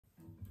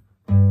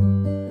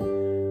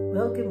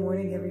Well, good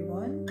morning,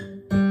 everyone.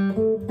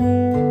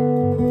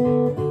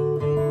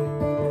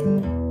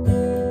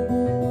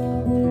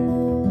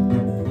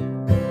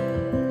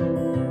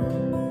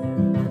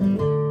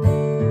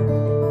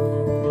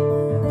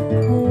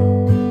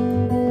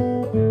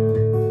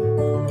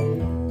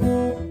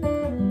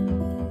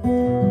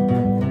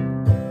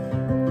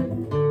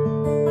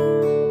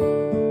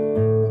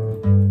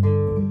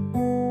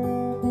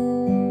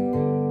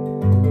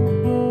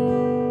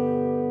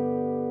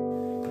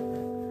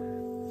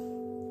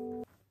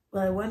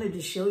 Well, I wanted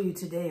to show you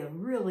today a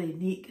really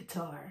neat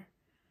guitar.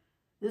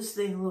 This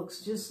thing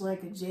looks just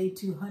like a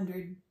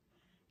J200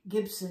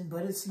 Gibson,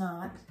 but it's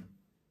not.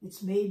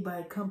 It's made by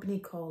a company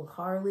called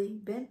Harley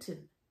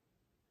Benton.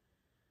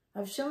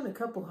 I've shown a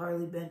couple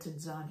Harley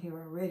Bentons on here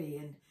already,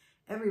 and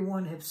every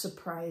one have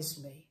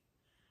surprised me.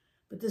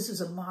 But this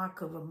is a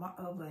mock of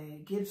a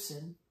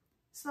Gibson.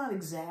 It's not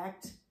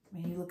exact. I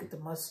mean, you look at the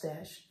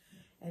mustache,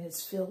 and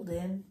it's filled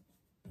in,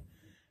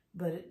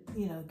 but it,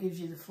 you know, gives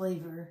you the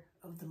flavor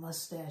of the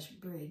mustache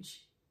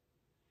bridge.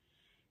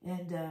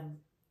 And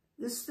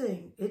this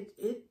thing,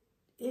 it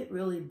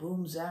really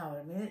booms out.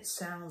 I mean, it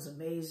sounds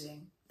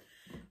amazing.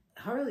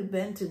 Harley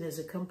Benton is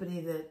a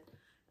company that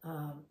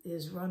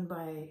is run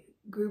by a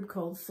group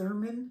called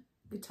Fishman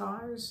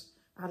guitars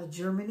out of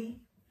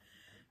Germany.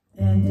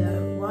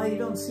 And while you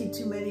don't see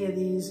too many of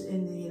these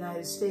in the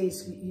United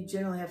States, you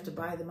generally have to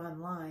buy them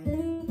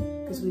online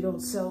because we don't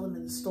sell them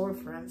in the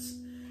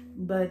storefronts.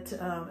 But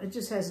it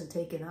just hasn't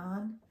taken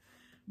on.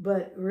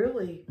 But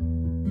really,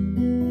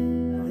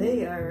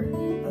 they are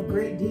a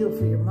great deal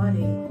for your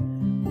money.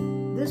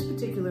 This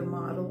particular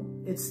model,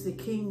 it's the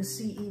King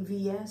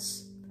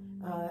CEVS.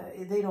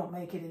 They don't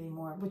make it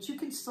anymore, but you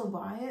can still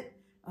buy it,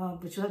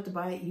 but you'll have to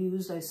buy it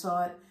used. I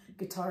saw it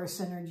Guitar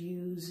Center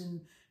used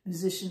and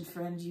Musician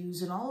Friend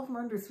used, and all of them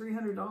are under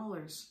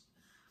 $300.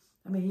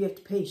 I mean, you have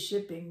to pay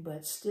shipping,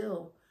 but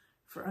still,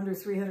 for under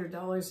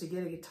 $300 to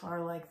get a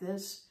guitar like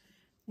this,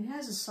 it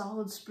has a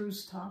solid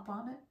spruce top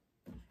on it.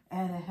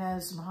 And it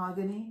has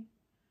mahogany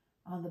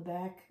on the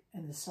back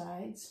and the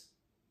sides.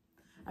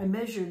 I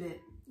measured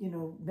it,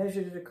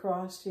 measured it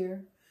across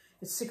here.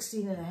 It's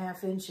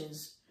 16.5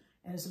 inches,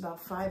 and it's about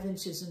 5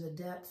 inches in the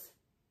depth.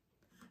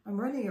 I'm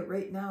running it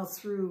right now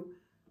through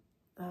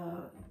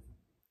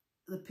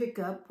the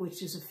pickup,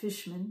 which is a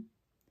Fishman,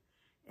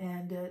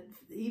 and it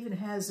even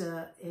has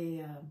a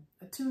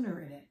tuner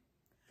in it.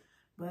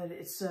 But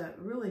it's a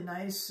really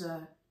nice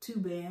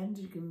two-band.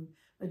 You can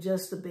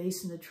adjust the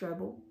bass and the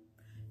treble.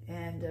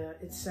 And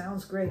it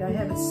sounds great. I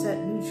have it set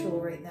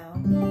neutral right now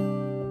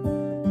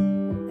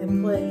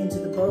and playing into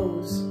the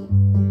Bose.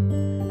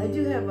 I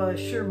do have a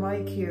Shure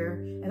Mic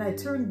here, and I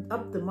turned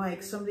up the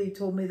mic. Somebody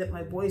told me that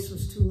my voice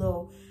was too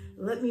low.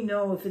 Let me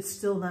know if it's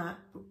still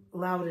not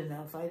loud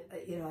enough. I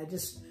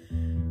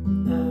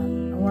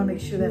want to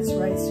make sure that's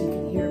right so you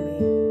can hear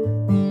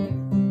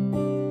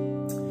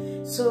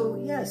me. So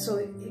yeah, so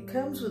it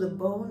comes with a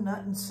bone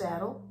nut and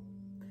saddle.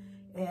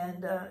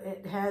 And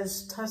it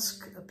has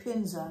tusk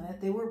pins on it.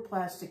 They were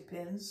plastic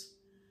pins.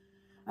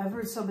 I've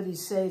heard somebody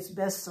say it's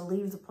best to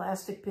leave the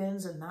plastic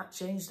pins and not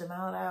change them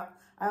out.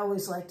 I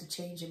always like to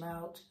change them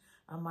out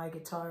on my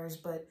guitars,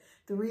 but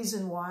the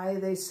reason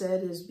why they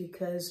said is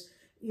because,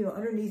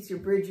 underneath your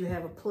bridge you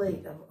have a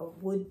plate, a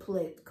wood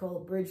plate called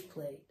a bridge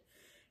plate.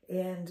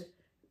 And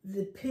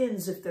the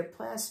pins, if they're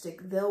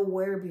plastic, they'll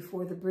wear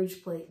before the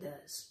bridge plate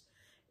does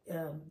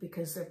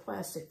because they're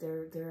plastic.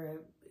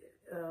 They're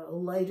a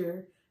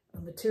lighter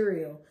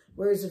material,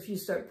 whereas if you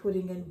start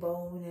putting in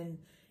bone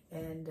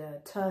and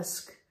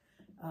tusk,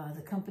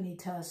 the company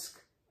tusk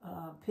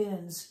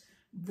pins,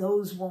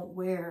 those won't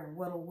wear.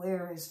 What'll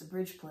wear is the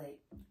bridge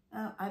plate.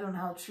 I don't know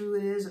how true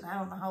it is, and I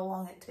don't know how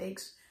long it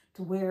takes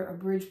to wear a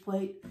bridge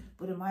plate,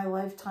 but in my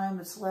lifetime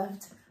that's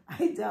left,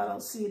 I doubt I'll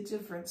see a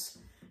difference.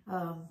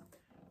 I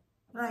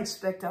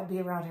expect I'll be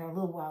around here a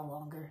little while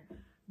longer,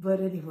 but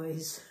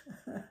anyways,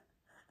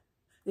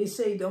 they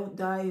say don't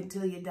die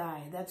until you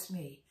die. That's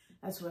me.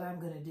 That's what I'm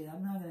going to do.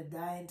 I'm not going to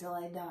die until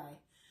I die.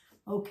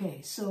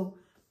 Okay, so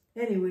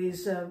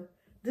anyways,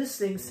 this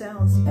thing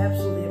sounds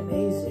absolutely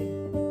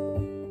amazing.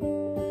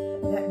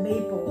 That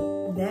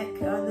maple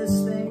neck on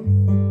this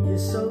thing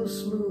is so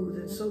smooth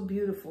and so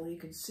beautiful. You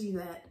can see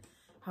that,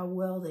 how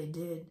well they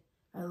did.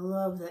 I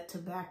love that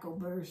tobacco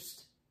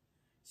burst.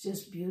 It's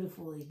just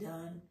beautifully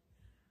done.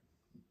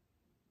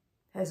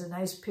 Has a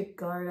nice pick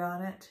guard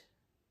on it.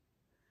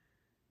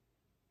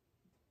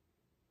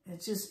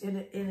 It's just, and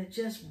it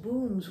just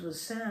booms with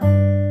sound.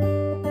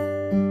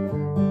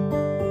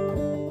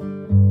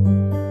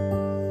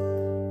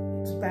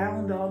 It's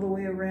bound all the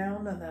way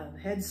around on the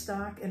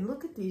headstock. And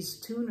look at these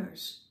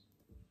tuners.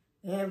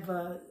 They have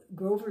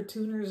Grover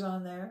tuners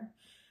on there.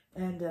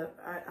 And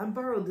I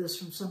borrowed this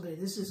from somebody.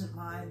 This isn't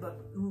mine, but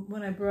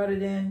when I brought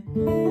it in,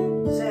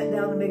 sat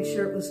down to make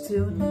sure it was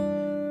tuned,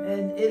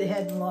 and it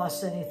hadn't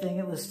lost anything.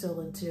 It was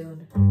still in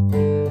tune.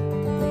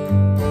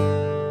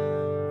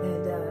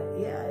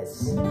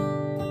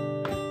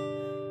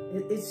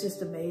 It's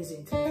just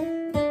amazing to me.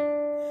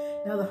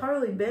 Now the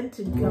Harley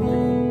Benton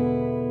company,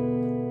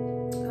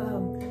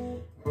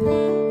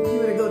 if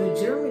you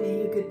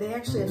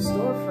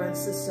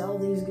sell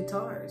these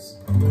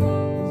guitars. As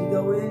you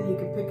go in, you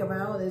can pick them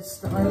out. It's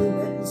the Harley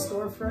Benton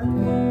storefront.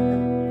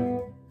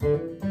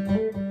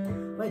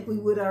 Like we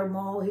would our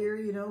mall here,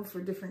 you know, for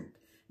different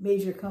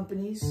major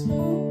companies. Yeah,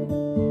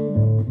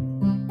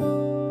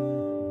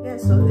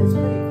 so it's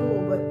pretty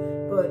cool,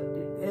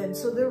 and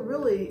so they're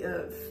really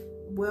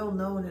well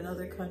known in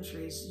other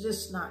countries,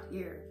 just not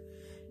here.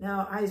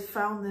 Now, I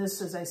found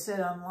this, as I said,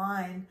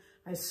 online.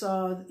 I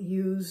saw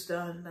used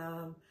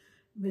on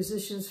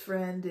Musician's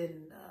Friend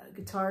and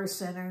Guitar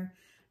Center,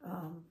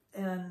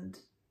 and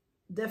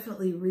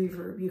definitely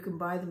Reverb. You can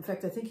buy them. In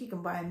fact, I think you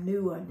can buy them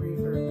new on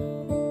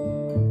Reverb.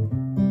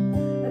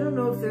 I don't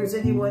know if there's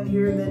anyone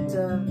here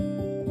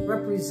that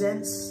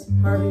represents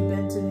Harley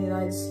Benton in the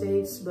United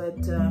States, but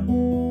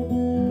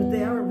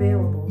they are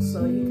available,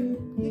 so you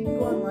can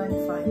go online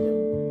and find them.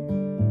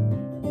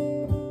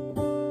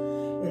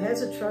 It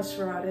has a truss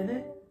rod in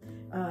it.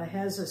 It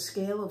has a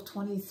scale of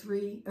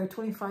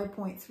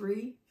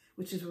 25.3,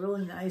 which is a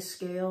really nice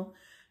scale.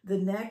 The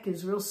neck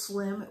is real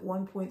slim at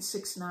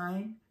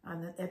 1.69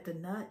 at the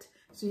nut,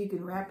 so you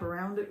can wrap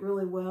around it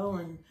really well,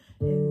 and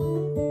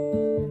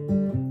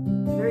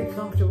very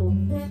comfortable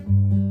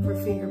for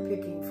finger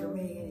picking for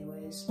me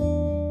anyways.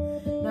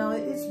 Now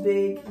it's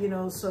big, you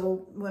know,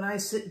 so when I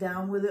sit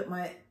down with it,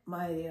 my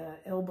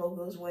elbow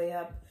goes way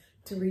up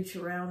to reach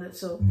around it,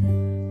 so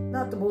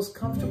not the most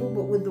comfortable,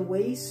 but with the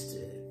waist,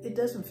 it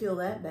doesn't feel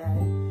that bad.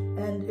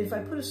 And if I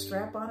put a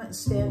strap on it and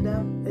stand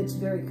up, it's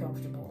very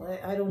comfortable.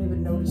 I don't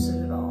even notice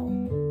it at all.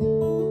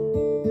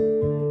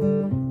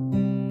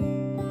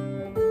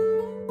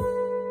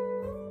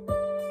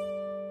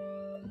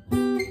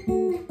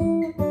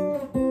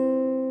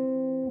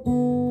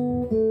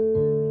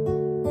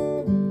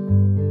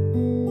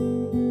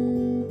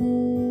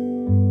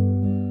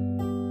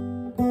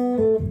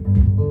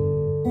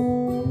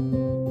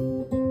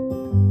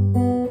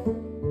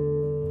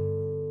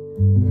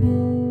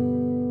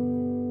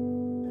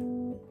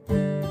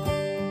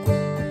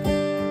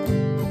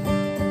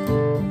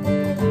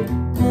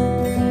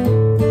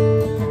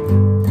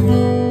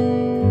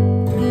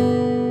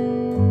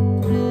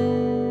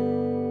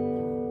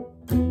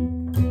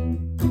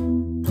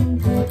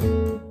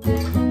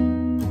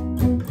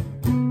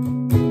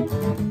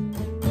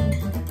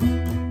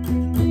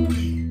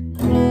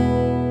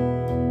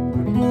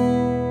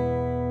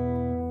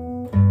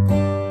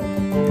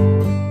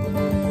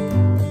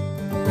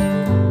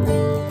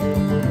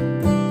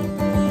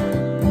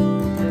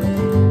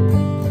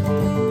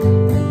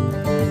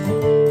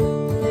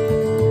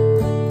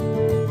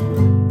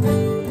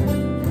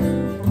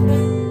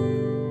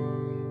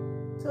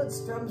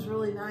 Strums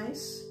really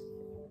nice.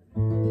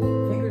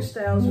 Finger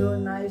style's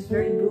really nice,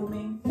 very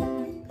booming.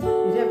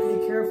 You'd have to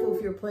be careful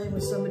if you're playing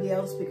with somebody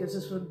else, because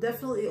this would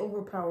definitely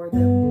overpower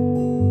them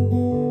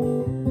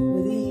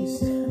with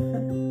ease.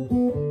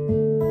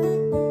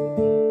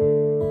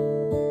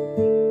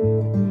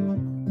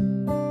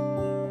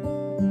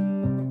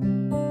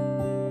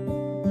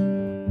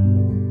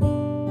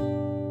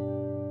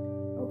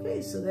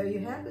 Okay, so there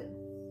you have it.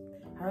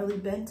 Harley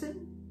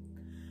Benton.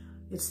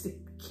 It's the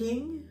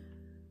King.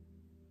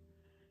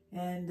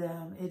 And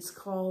it's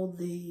called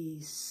the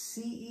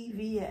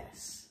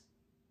CEVS.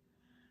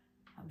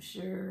 I'm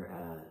sure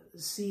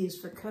C is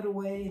for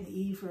cutaway and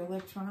E for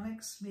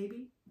electronics,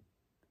 maybe.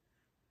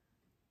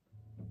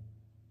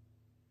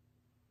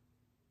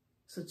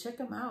 So check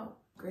them out.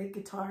 Great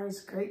guitars,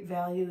 great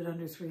value at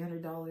under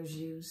 $300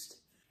 used.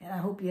 And I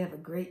hope you have a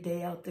great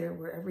day out there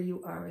wherever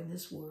you are in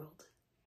this world.